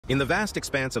In the vast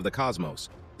expanse of the cosmos,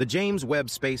 the James Webb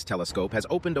Space Telescope has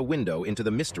opened a window into the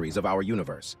mysteries of our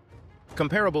universe.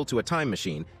 Comparable to a time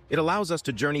machine, it allows us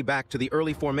to journey back to the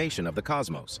early formation of the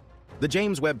cosmos. The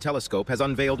James Webb Telescope has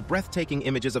unveiled breathtaking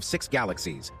images of 6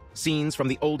 galaxies, scenes from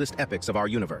the oldest epochs of our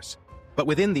universe. But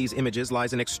within these images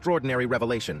lies an extraordinary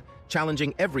revelation,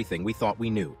 challenging everything we thought we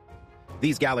knew.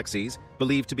 These galaxies,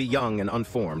 believed to be young and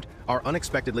unformed, are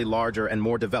unexpectedly larger and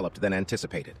more developed than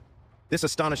anticipated. This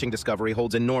astonishing discovery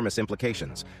holds enormous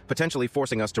implications, potentially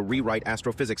forcing us to rewrite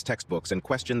astrophysics textbooks and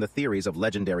question the theories of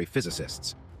legendary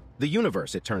physicists. The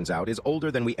universe, it turns out, is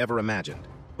older than we ever imagined.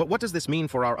 But what does this mean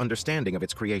for our understanding of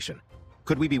its creation?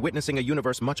 Could we be witnessing a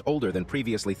universe much older than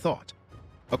previously thought?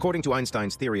 According to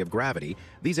Einstein's theory of gravity,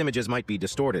 these images might be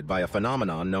distorted by a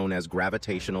phenomenon known as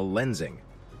gravitational lensing.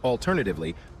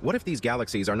 Alternatively, what if these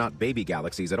galaxies are not baby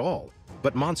galaxies at all,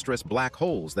 but monstrous black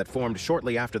holes that formed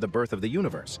shortly after the birth of the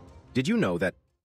universe? Did you know that